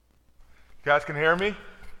You guys can hear me?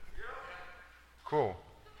 Cool.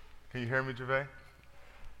 Can you hear me, Gervais?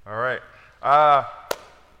 All right.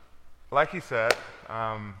 Like he said,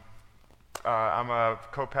 I'm a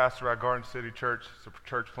co-pastor at Garden City Church. It's a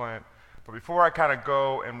church plant. But before I kind of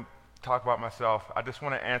go and talk about myself, I just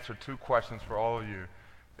want to answer two questions for all of you.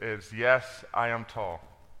 Is yes, I am tall.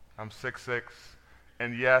 I'm 6'6",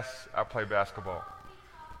 and yes, I play basketball.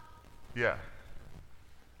 Yeah.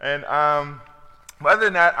 And other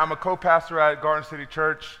than that, I'm a co-pastor at Garden City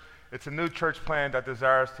Church. It's a new church plant that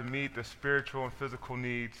desires to meet the spiritual and physical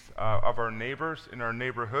needs of our neighbors in our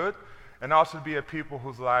neighborhood, and also to be a people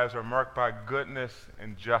whose lives are marked by goodness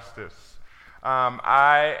and justice.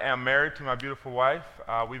 I am married to my beautiful wife.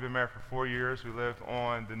 We've been married for 4 years. We live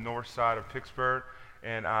on the north side of Pittsburgh,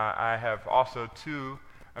 and I have also two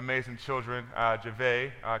amazing children,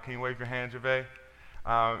 Gervais. Can you wave your hand, Gervais?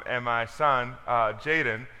 And my son,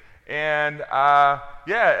 Jaden. And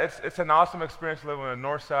it's an awesome experience living on the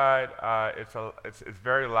north side. It's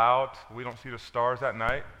very loud. We don't see the stars at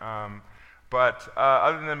night. But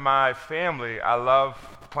other than my family, I love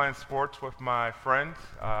playing sports with my friends.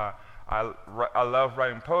 I love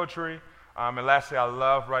writing poetry. And lastly, I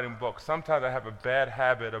love writing books. Sometimes I have a bad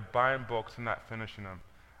habit of buying books and not finishing them.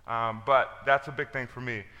 But that's a big thing for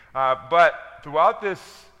me. But throughout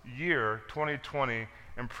this year, 2020,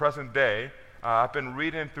 and present day, I've been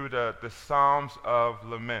reading through the Psalms of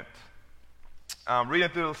Lament. Reading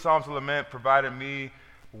through the Psalms of Lament provided me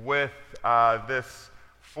with this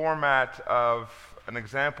format of an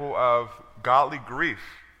example of godly grief,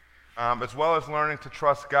 as well as learning to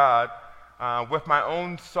trust God with my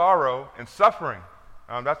own sorrow and suffering.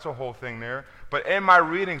 That's the whole thing there. But in my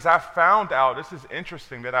readings, I found out, this is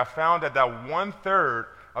interesting, that I found that 1/3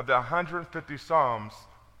 of the 150 Psalms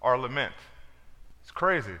are lament. It's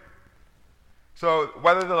crazy. So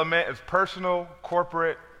whether the lament is personal,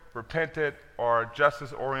 corporate, repentant, or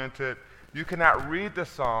justice-oriented, you cannot read the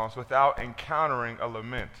Psalms without encountering a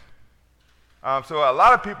lament. So a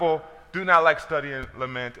lot of people do not like studying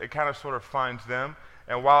lament. It kind of sort of finds them.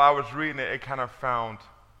 And while I was reading it, it kind of found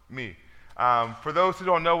me. For those who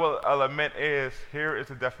don't know what a lament is, here is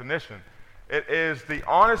the definition. It is the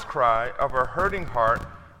honest cry of a hurting heart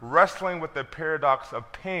wrestling with the paradox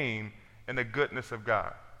of pain and the goodness of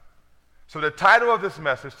God. So the title of this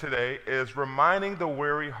message today is Reminding the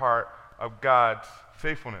Weary Heart of God's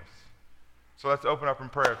Faithfulness. So let's open up in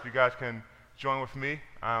prayer. If you guys can join with me.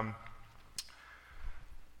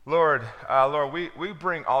 Lord, we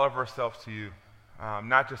bring all of ourselves to you,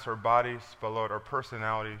 not just our bodies, but Lord, our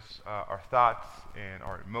personalities, our thoughts, and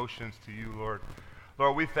our emotions to you, Lord.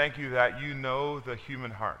 Lord, we thank you that you know the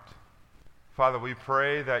human heart. Father, we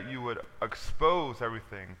pray that you would expose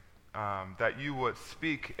everything, that you would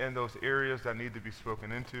speak in those areas that need to be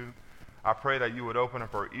spoken into. I pray that you would open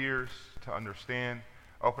up our ears to understand,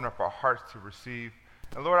 open up our hearts to receive.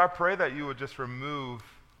 And Lord, I pray that you would just remove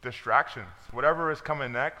distractions. Whatever is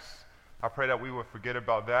coming next, I pray that we would forget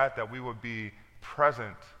about that we would be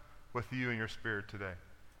present with you and your spirit today.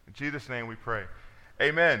 In Jesus' name we pray.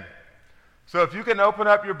 Amen. So if you can open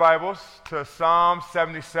up your Bibles to Psalm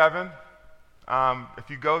 77. If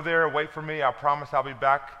you go there, wait for me. I promise I'll be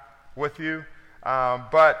back with you.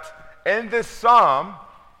 But in this psalm,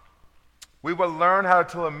 we will learn how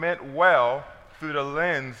to lament well through the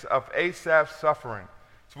lens of Asaph's suffering.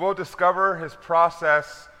 So we'll discover his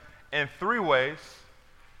process in 3 ways.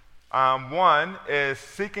 One is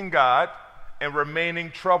seeking God and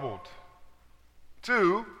remaining troubled.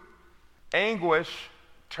 2, anguish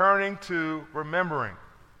turning to remembering.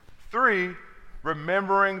 3,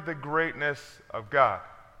 remembering the greatness of God.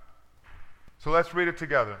 So let's read it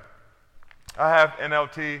together. I have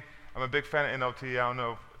NLT. I'm a big fan of NLT. I don't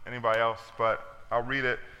know if anybody else, but I'll read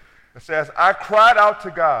it. It says, I cried out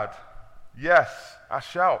to God. Yes, I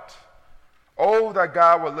shout. Oh, that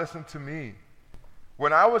God would listen to me.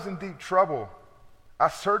 When I was in deep trouble, I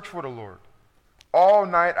searched for the Lord. All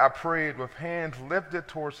night I prayed with hands lifted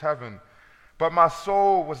towards heaven, but my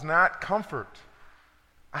soul was not comforted.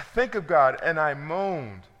 I think of God and I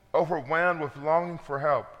moaned, overwhelmed with longing for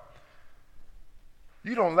help.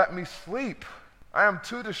 You don't let me sleep. I am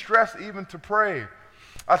too distressed even to pray.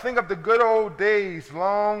 I think of the good old days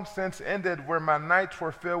long since ended where my nights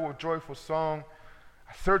were filled with joyful song.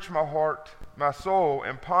 I search my heart, my soul,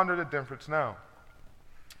 and ponder the difference now.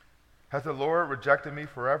 Has the Lord rejected me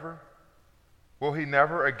forever? Will he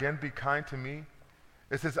never again be kind to me?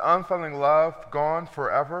 Is his unfailing love gone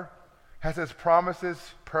forever? Has his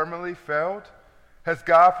promises permanently failed? Has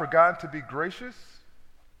God forgotten to be gracious?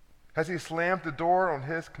 Has he slammed the door on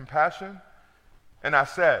his compassion? And I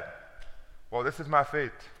said, well, this is my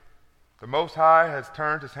fate. The Most High has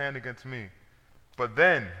turned his hand against me. But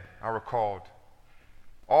then I recalled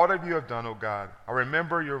all that you have done, O God. I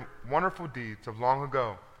remember your wonderful deeds of long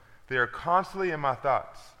ago. They are constantly in my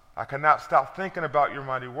thoughts. I cannot stop thinking about your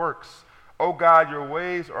mighty works. O God, your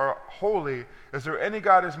ways are holy. Is there any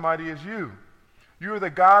God as mighty as you? You are the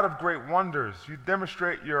God of great wonders. You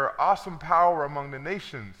demonstrate your awesome power among the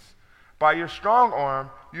nations. By your strong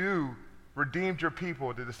arm, you redeemed your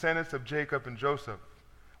people, the descendants of Jacob and Joseph.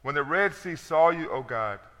 When the Red Sea saw you, O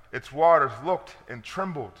God, its waters looked and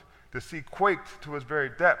trembled. The sea quaked to its very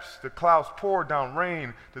depths. The clouds poured down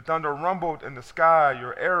rain. The thunder rumbled in the sky.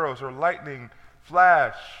 Your arrows or lightning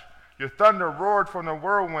flash. Your thunder roared from the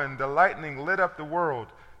whirlwind. The lightning lit up the world.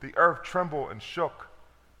 The earth trembled and shook.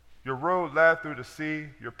 Your road led through the sea,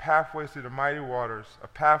 your pathways through the mighty waters, a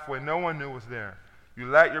pathway no one knew was there. You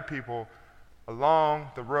led your people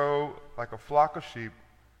along the road like a flock of sheep,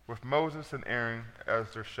 with Moses and Aaron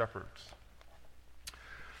as their shepherds.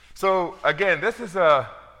 So again, this is a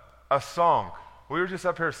song. We were just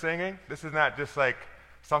up here singing. This is not just like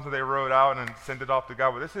something they wrote out and sent it off to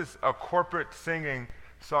God, but this is a corporate singing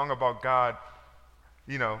song about God.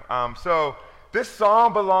 So this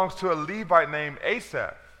song belongs to a Levite named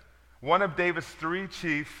Asaph, one of David's 3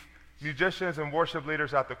 chief musicians and worship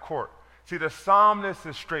leaders at the court. See, the psalmist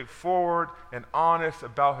is straightforward and honest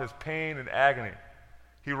about his pain and agony.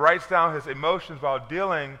 He writes down his emotions while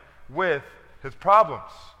dealing with his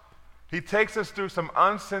problems. He takes us through some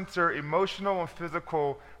uncensored emotional and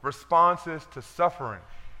physical responses to suffering.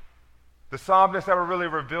 The psalmist never really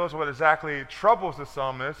reveals what exactly troubles the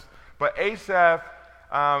psalmist, but Asaph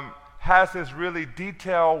has this really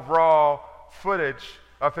detailed, raw footage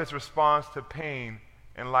of his response to pain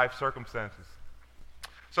and life circumstances.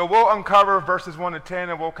 So we'll uncover verses 1 to 10,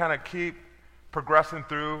 and we'll kind of keep progressing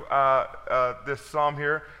through this psalm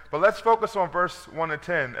here. But let's focus on verse 1 to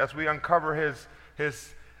 10 as we uncover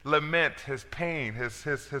his lament, his pain,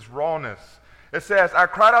 his rawness. It says, I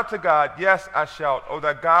cried out to God, yes, I shout, oh,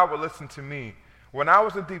 that God would listen to me. When I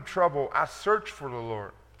was in deep trouble, I searched for the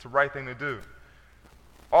Lord. It's the right thing to do.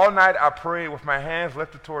 All night I prayed with my hands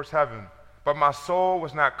lifted towards heaven, but my soul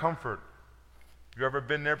was not comforted. You ever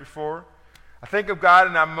been there before? I think of God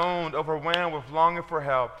and I moaned, overwhelmed with longing for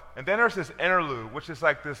help. And then there's this interlude, which is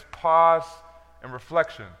like this pause and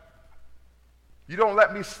reflection. You don't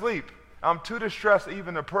let me sleep. I'm too distressed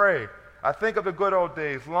even to pray. I think of the good old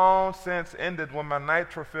days, long since ended, when my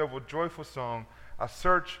nights were filled with joyful song. I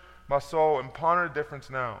search my soul and ponder the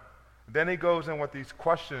difference now. Then he goes in with these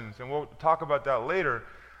questions, and we'll talk about that later.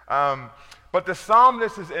 But the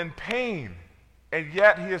psalmist is in pain, and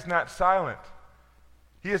yet he is not silent.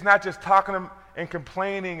 He is not just talking and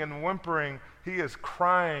complaining and whimpering. He is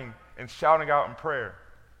crying and shouting out in prayer.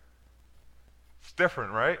 It's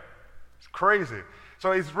different, right? It's crazy.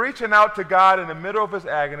 So he's reaching out to God in the middle of his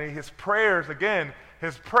agony. His prayers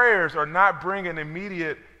are not bringing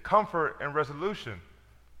immediate comfort and resolution.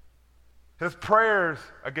 His prayers,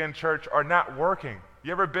 again, church, are not working.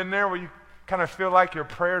 You ever been there where you kind of feel like your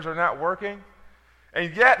prayers are not working?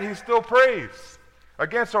 And yet he still prays.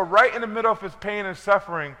 Again, so right in the middle of his pain and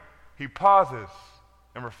suffering, he pauses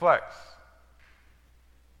and reflects.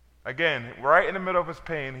 Again, right in the middle of his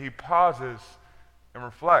pain, he pauses and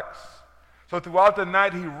reflects. So throughout the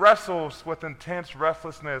night, he wrestles with intense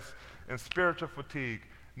restlessness and spiritual fatigue.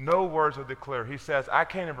 No words are declared. He says, I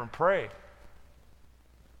can't even pray.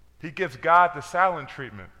 He gives God the silent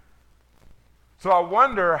treatment. So I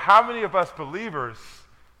wonder how many of us believers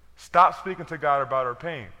stop speaking to God about our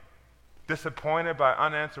pain, disappointed by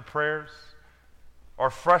unanswered prayers, or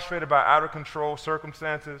frustrated by out of control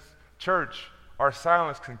circumstances. Church, our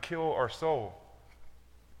silence can kill our soul.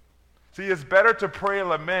 See, it's better to pray and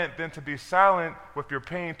lament than to be silent with your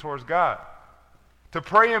pain towards God. To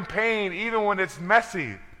pray in pain, even when it's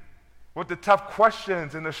messy, with the tough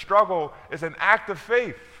questions and the struggle, is an act of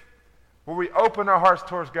faith where we open our hearts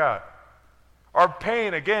towards God. Our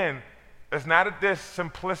pain, again, is not this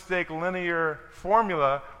simplistic linear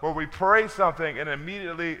formula where we pray something and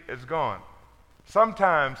immediately it's gone.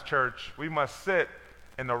 Sometimes, church, we must sit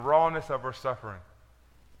in the rawness of our suffering.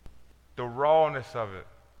 The rawness of it.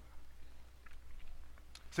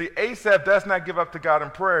 See, Asaph does not give up to God in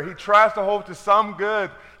prayer. He tries to hold to some good,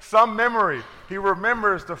 some memory. He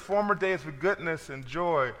remembers the former days with goodness and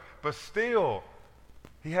joy, but still,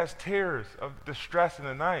 he has tears of distress in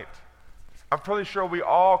the night. I'm pretty sure we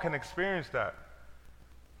all can experience that.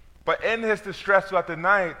 But in his distress throughout the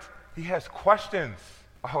night, he has questions.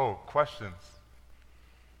 Oh, questions.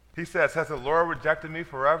 He says, has the Lord rejected me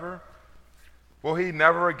forever? Will he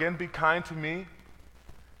never again be kind to me?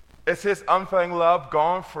 Is his unfailing love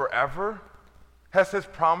gone forever? Has his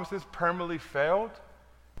promises permanently failed?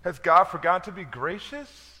 Has God forgotten to be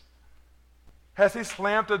gracious? Has he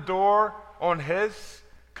slammed the door on his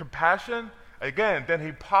compassion? Again, then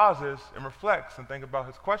he pauses and reflects and thinks about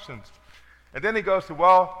his questions. And then he goes to,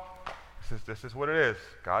 well, this is what it is.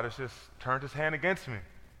 God has just turned his hand against me.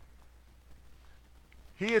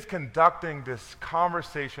 He is conducting this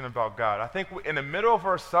conversation about God. I think in the middle of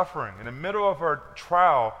our suffering, in the middle of our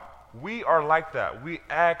trial, we are like that. We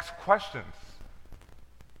ask questions,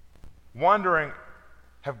 wondering,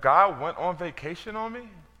 have God went on vacation on me?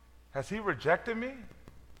 Has he rejected me?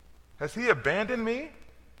 Has he abandoned me?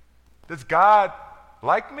 Does God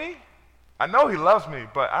like me? I know he loves me,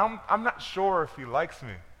 but I'm not sure if he likes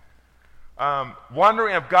me.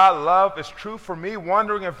 Wondering if God's love is true for me,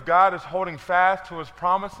 wondering if God is holding fast to his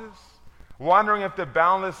promises, wondering if the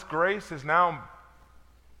boundless grace is now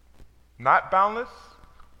not boundless,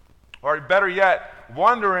 or better yet,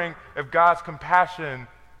 wondering if God's compassion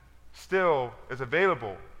still is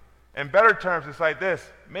available. In better terms, it's like this: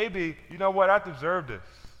 maybe, you know what, I deserve this.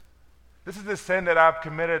 This is the sin that I've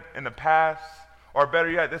committed in the past, or better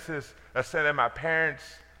yet, this is a sin that my parents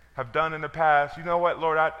have done in the past. You know what,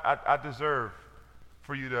 Lord, I deserve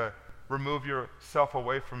for you to remove yourself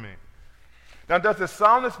away from me. Now, does the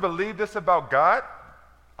psalmist believe this about God?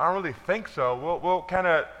 I don't really think so. We'll kind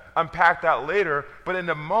of unpack that later, but in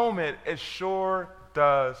the moment, it sure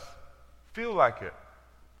does feel like it.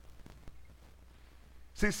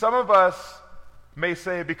 See, some of us may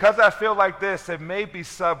say, because I feel like this, it may be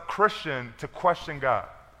sub-Christian to question God,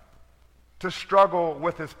 to struggle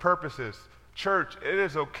with his purposes. Church, it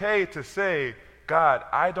is okay to say, God,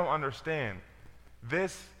 I don't understand.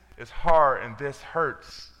 This is hard and this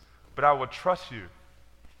hurts, but I will trust you.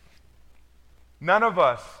 None of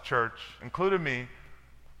us, church, including me,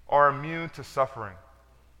 are immune to suffering.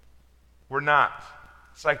 We're not.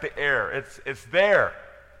 It's like the air. It's there.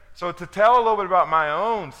 So to tell a little bit about my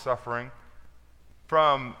own suffering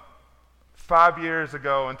from 5 years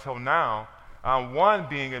ago until now, one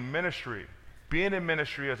being in ministry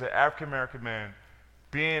as an African American man,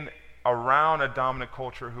 being around a dominant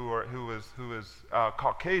culture who is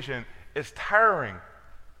Caucasian, is tiring.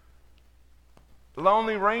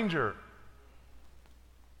 Lonely Ranger.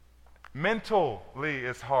 Mentally,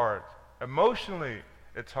 it's hard. Emotionally,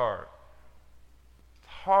 it's hard. It's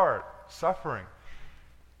hard. Suffering.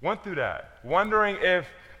 Went through that. Wondering if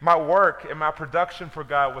my work and my production for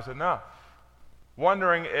God was enough.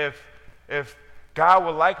 Wondering if God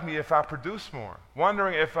would like me if I produced more.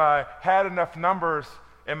 Wondering if I had enough numbers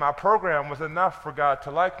in my program was enough for God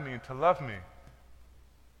to like me and to love me.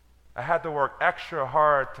 I had to work extra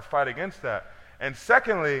hard to fight against that. And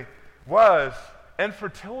secondly was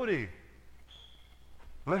infertility.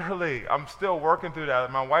 Literally, I'm still working through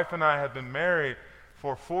that. My wife and I have been married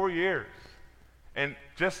for 4 years. And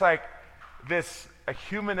just like this, a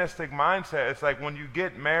humanistic mindset, it's like when you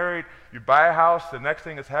get married, you buy a house, the next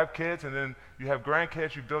thing is have kids, and then you have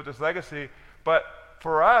grandkids, you build this legacy. But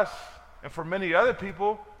for us, and for many other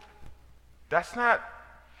people, that's not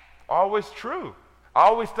always true. I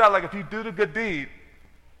always thought, like, if you do the good deed,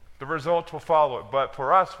 the results will follow it. But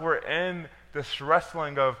for us, we're in this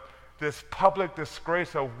wrestling of this public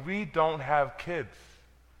disgrace of we don't have kids.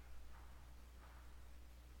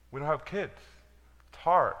 We don't have kids. It's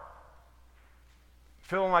hard.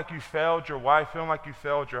 Feeling like you failed your wife, feeling like you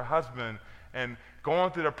failed your husband, and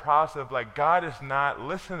going through the process of, like, God is not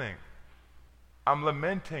listening. I'm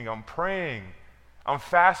lamenting, I'm praying, I'm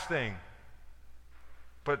fasting,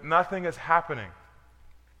 but nothing is happening.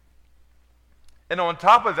 And on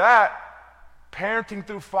top of that, parenting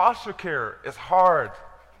through foster care is hard.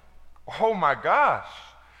 Oh my gosh.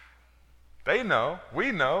 They know,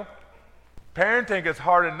 we know. Parenting is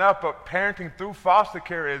hard enough, but parenting through foster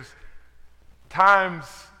care is times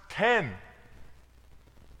 10.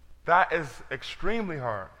 That is extremely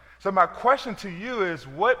hard. So my question to you is,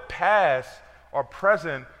 what past or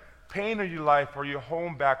present pain in your life are you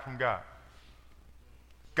holding back from God?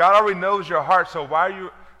 God already knows your heart, so why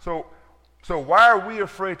are we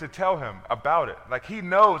afraid to tell him about it? Like, he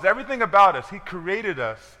knows everything about us. He created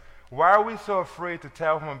us. Why are we so afraid to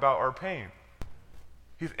tell him about our pain?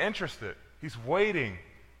 He's interested. He's waiting.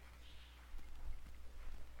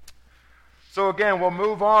 So again, we'll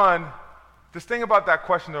move on. Just think about that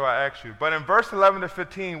question that I asked you. But in verse 11 to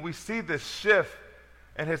 15, we see this shift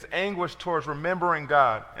in his anguish towards remembering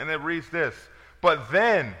God. And it reads this: "But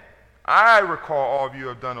then I recall all of you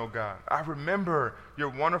have done, O God. I remember your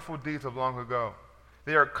wonderful deeds of long ago.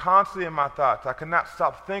 They are constantly in my thoughts. I cannot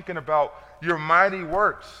stop thinking about your mighty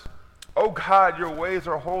works. O God, your ways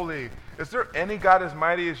are holy. Is there any God as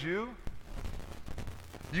mighty as you?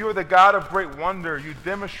 You are the God of great wonder. You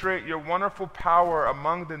demonstrate your wonderful power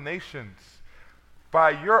among the nations.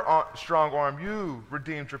 By your strong arm, you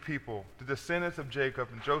redeemed your people, the descendants of Jacob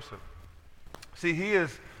and Joseph. See, he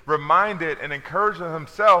is reminded and encouraging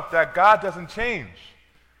himself that God doesn't change,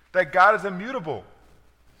 that God is immutable.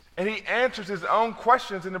 And he answers his own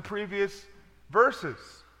questions in the previous verses.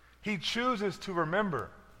 He chooses to remember.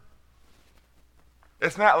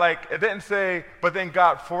 It's not like, it didn't say, but then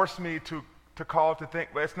God forced me to call to think.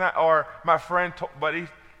 But it's not, or my friend told, but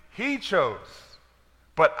he chose.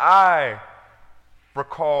 But I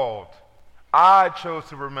recalled. I chose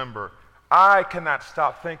to remember. I cannot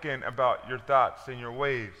stop thinking about your thoughts and your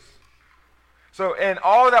ways. So in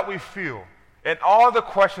all that we feel, in all the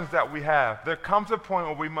questions that we have, there comes a point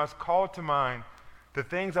where we must call to mind the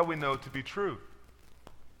things that we know to be true.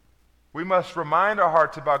 We must remind our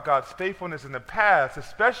hearts about God's faithfulness in the past,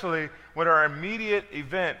 especially when our immediate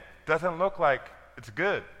event doesn't look like it's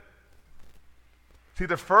good. See,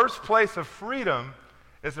 the first place of freedom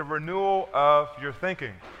is a renewal of your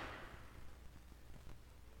thinking.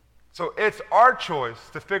 So it's our choice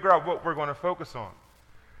to figure out what we're going to focus on.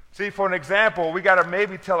 See, for an example, we got to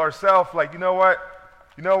maybe tell ourselves, like, you know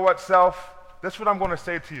what, self, this is what I'm going to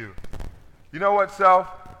say to you. You know what, self,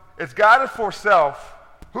 if God is for self,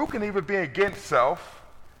 who can even be against self?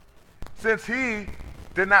 Since he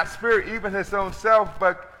did not spare even his own self,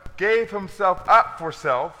 but gave himself up for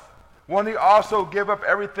self, won't he also give up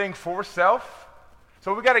everything for self?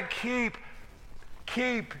 So we got to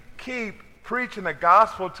keep preaching the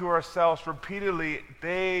gospel to ourselves repeatedly,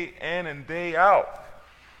 day in and day out.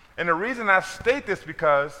 And the reason I state this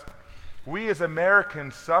because we as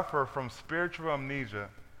Americans suffer from spiritual amnesia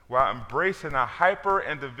while embracing a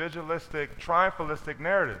hyper-individualistic, triumphalistic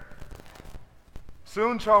narrative.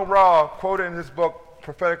 Soon Chong Ra quoted in his book,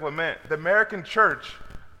 Prophetic Lament, the American church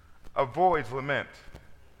avoids lament.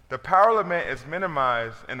 The power of lament is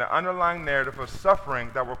minimized, and the underlying narrative of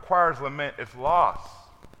suffering that requires lament is lost.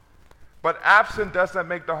 But absence does not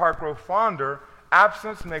make the heart grow fonder.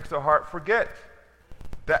 Absence makes the heart forget.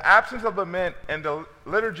 The absence of lament in the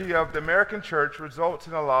liturgy of the American church results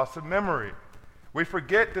in a loss of memory. We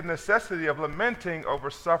forget the necessity of lamenting over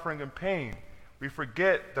suffering and pain. We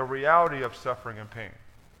forget the reality of suffering and pain.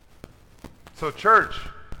 So, church,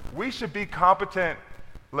 we should be competent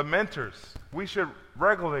lamenters. We should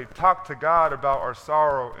regularly talk to God about our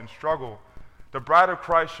sorrow and struggle. The bride of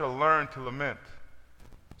Christ shall learn to lament.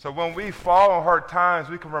 So when we fall in hard times,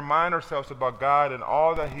 we can remind ourselves about God and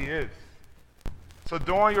all that he is. So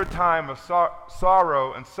during your time of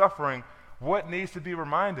sorrow and suffering, what needs to be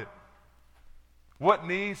reminded? What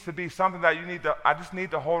needs to be something that I just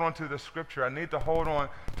need to hold on to the scripture. I need to hold on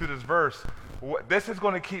to this verse. This is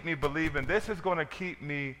going to keep me believing. This is going to keep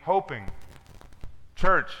me hoping.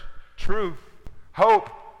 Church, truth, hope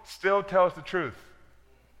still tells the truth.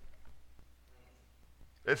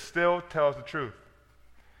 It still tells the truth.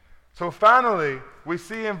 So finally, we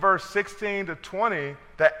see in verse 16 to 20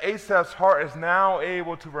 that Asaph's heart is now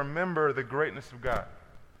able to remember the greatness of God.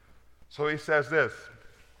 So he says this,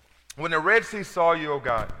 when the Red Sea saw you, O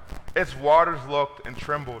God, its waters looked and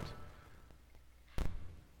trembled.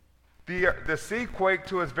 The sea quaked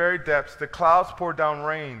to its very depths. The clouds poured down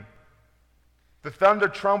rain. The thunder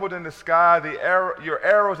trembled in the sky. Your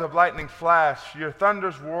arrows of lightning flashed. Your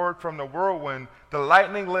thunders roared from the whirlwind. The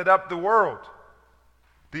lightning lit up the world.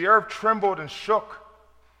 The earth trembled and shook.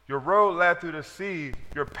 Your road led through the sea,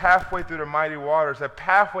 your pathway through the mighty waters, a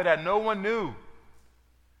pathway that no one knew.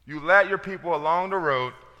 You led your people along the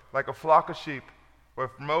road like a flock of sheep,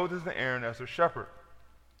 with Moses and Aaron as their shepherd.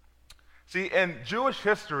 See, in Jewish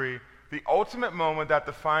history, the ultimate moment that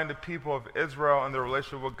defined the people of Israel and their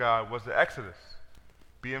relationship with God was the Exodus,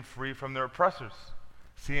 being free from their oppressors,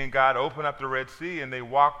 seeing God open up the Red Sea, and they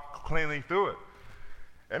walked cleanly through it.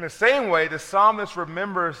 In the same way, the psalmist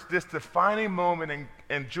remembers this defining moment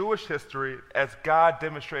in Jewish history as God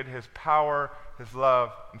demonstrated his power, his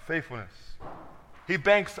love, and faithfulness. He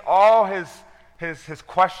banks all his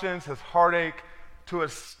questions, his heartache, to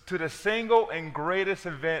the single and greatest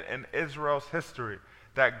event in Israel's history,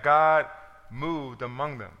 that God moved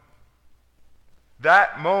among them.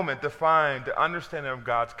 That moment defined the understanding of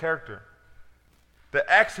God's character. The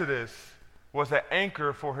Exodus was an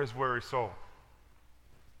anchor for his weary soul.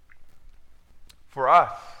 For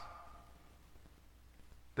us,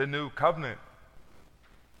 the new covenant,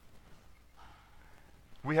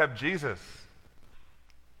 we have Jesus.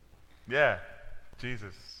 Yeah,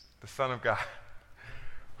 Jesus, the Son of God,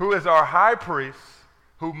 who is our high priest,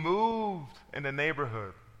 who moved in the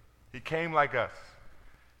neighborhood. He came like us.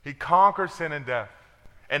 He conquered sin and death,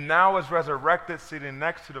 and now is resurrected, sitting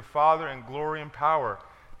next to the Father in glory and power.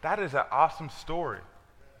 That is an awesome story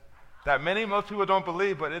that most people don't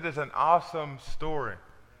believe, but it is an awesome story.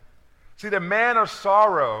 See, the man of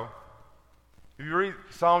sorrow, if you read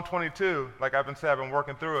Psalm 22, like I've been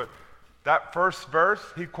working through it, that first verse,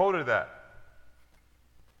 he quoted that.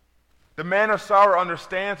 The man of sorrow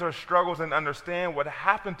understands our struggles and understands what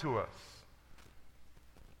happened to us.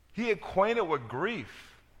 He acquainted with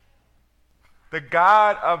grief. The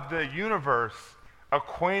God of the universe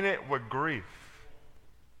acquainted with grief.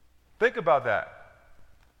 Think about that.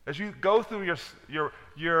 As you go through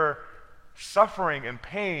your suffering and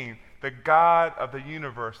pain, the God of the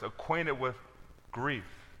universe acquainted with grief.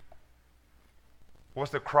 Was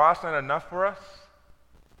the cross not enough for us?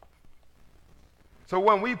 So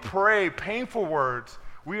when we pray painful words,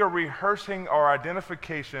 we are rehearsing our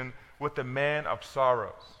identification with the man of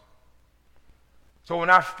sorrows. So when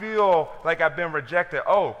I feel like I've been rejected,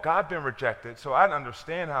 oh, God's been rejected, so I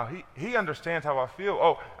understand how he understands how I feel.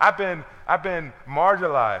 Oh, I've been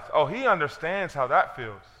marginalized. Oh, he understands how that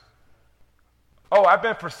feels. Oh, I've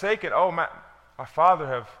been forsaken. Oh, my father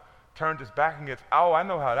have turned his back against. Oh, I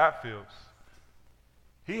know how that feels.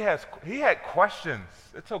 He had questions.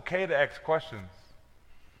 It's okay to ask questions.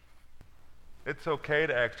 It's okay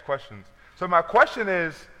to ask questions. So my question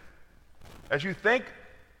is, as you think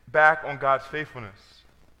back on God's faithfulness,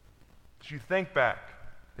 as you think back,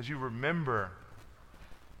 as you remember,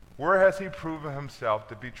 where has he proven himself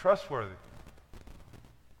to be trustworthy?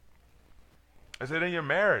 Is it in your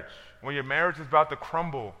marriage? When your marriage is about to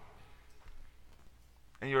crumble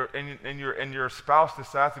and your spouse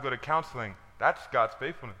decides to go to counseling, that's God's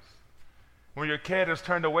faithfulness. When your kid has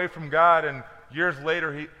turned away from God and years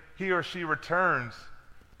later he or she returns,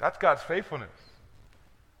 that's God's faithfulness.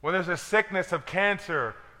 When there's a sickness of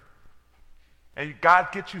cancer and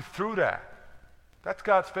God gets you through that, that's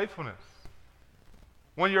God's faithfulness.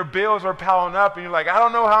 When your bills are piling up and you're like, I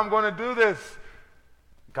don't know how I'm going to do this,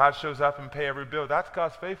 God shows up and pay every bill. That's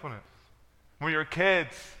God's faithfulness. When your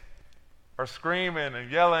kids are screaming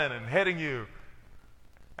and yelling and hitting you,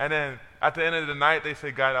 and then at the end of the night they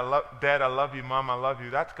say, Dad, I love you, Mom, I love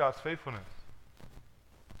you. That's God's faithfulness.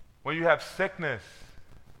 When you have sickness,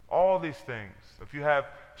 all these things, if you have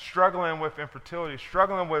struggling with infertility,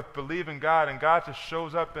 struggling with believing God, and God just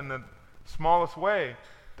shows up in the smallest way,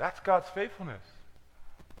 that's God's faithfulness.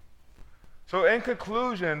 So in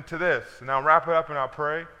conclusion to this, and I'll wrap it up and I'll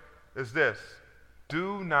pray, is this: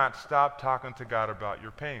 do not stop talking to God about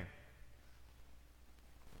your pain.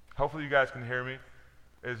 Hopefully you guys can hear me.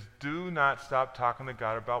 Is do not stop talking to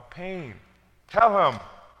God about pain. Tell him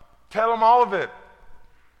all of it.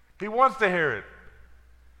 He wants to hear it.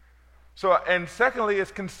 So, and secondly,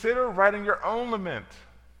 is consider writing your own lament.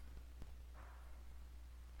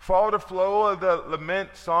 Follow the flow of the lament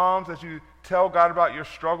psalms as you tell God about your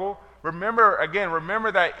struggle. Remember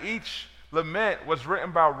that each lament was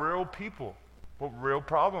written by real people with real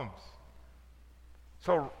problems.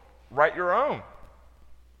 So write your own.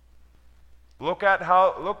 Look at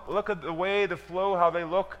the way, the flow, how they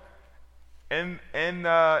look in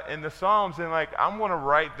the Psalms, and like, I'm going to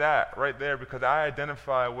write that right there because I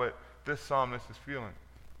identify what this psalmist is feeling.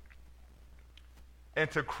 And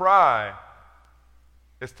to cry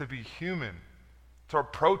is to be human, to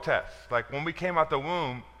protest. Like when we came out the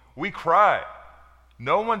womb, we cried.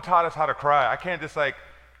 No one taught us how to cry. I can't just like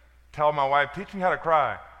tell my wife, teach me how to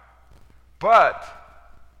cry. But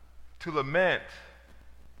to lament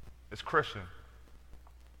is Christian.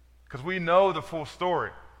 Because we know the full story.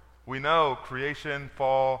 We know creation,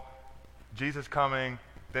 fall, Jesus coming,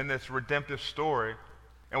 then this redemptive story.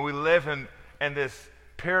 And we live in this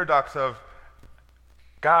paradox of,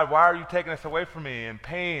 God, why are you taking this away from me? And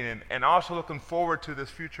pain, and also looking forward to this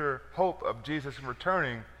future hope of Jesus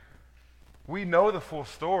returning. We know the full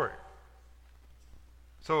story.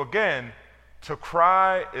 So again, to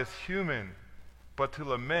cry is human, but to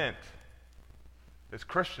lament is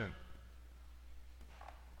Christian.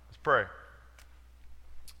 Let's pray.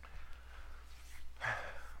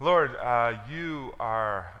 Lord, you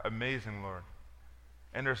are amazing, Lord.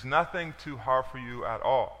 And there's nothing too hard for you at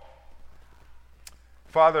all.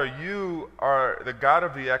 Father, you are the God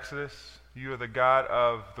of the Exodus. You are the God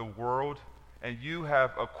of the world. And you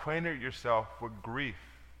have acquainted yourself with grief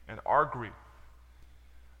and our grief.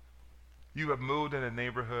 You have moved in the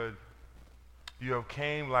neighborhood. You have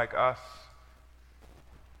came like us.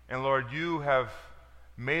 And Lord, you have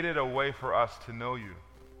made it a way for us to know you.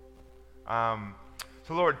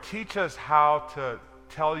 So Lord, teach us how to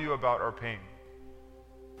tell you about our pain.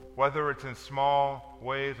 Whether it's in small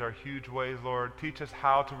ways or huge ways, Lord, teach us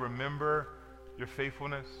how to remember your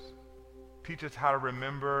faithfulness. Teach us how to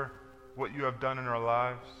remember what you have done in our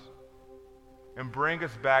lives. and bring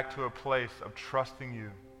us back to a place of trusting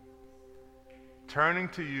you, turning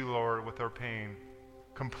to you, Lord, with our pain,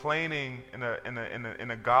 complaining in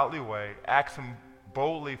a godly way, asking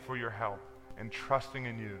boldly for your help, and trusting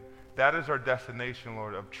in you. That is our destination,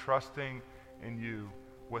 Lord, of trusting in you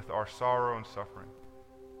with our sorrow and suffering.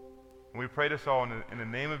 And we pray this all in the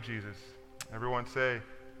name of Jesus. Everyone say,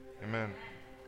 amen.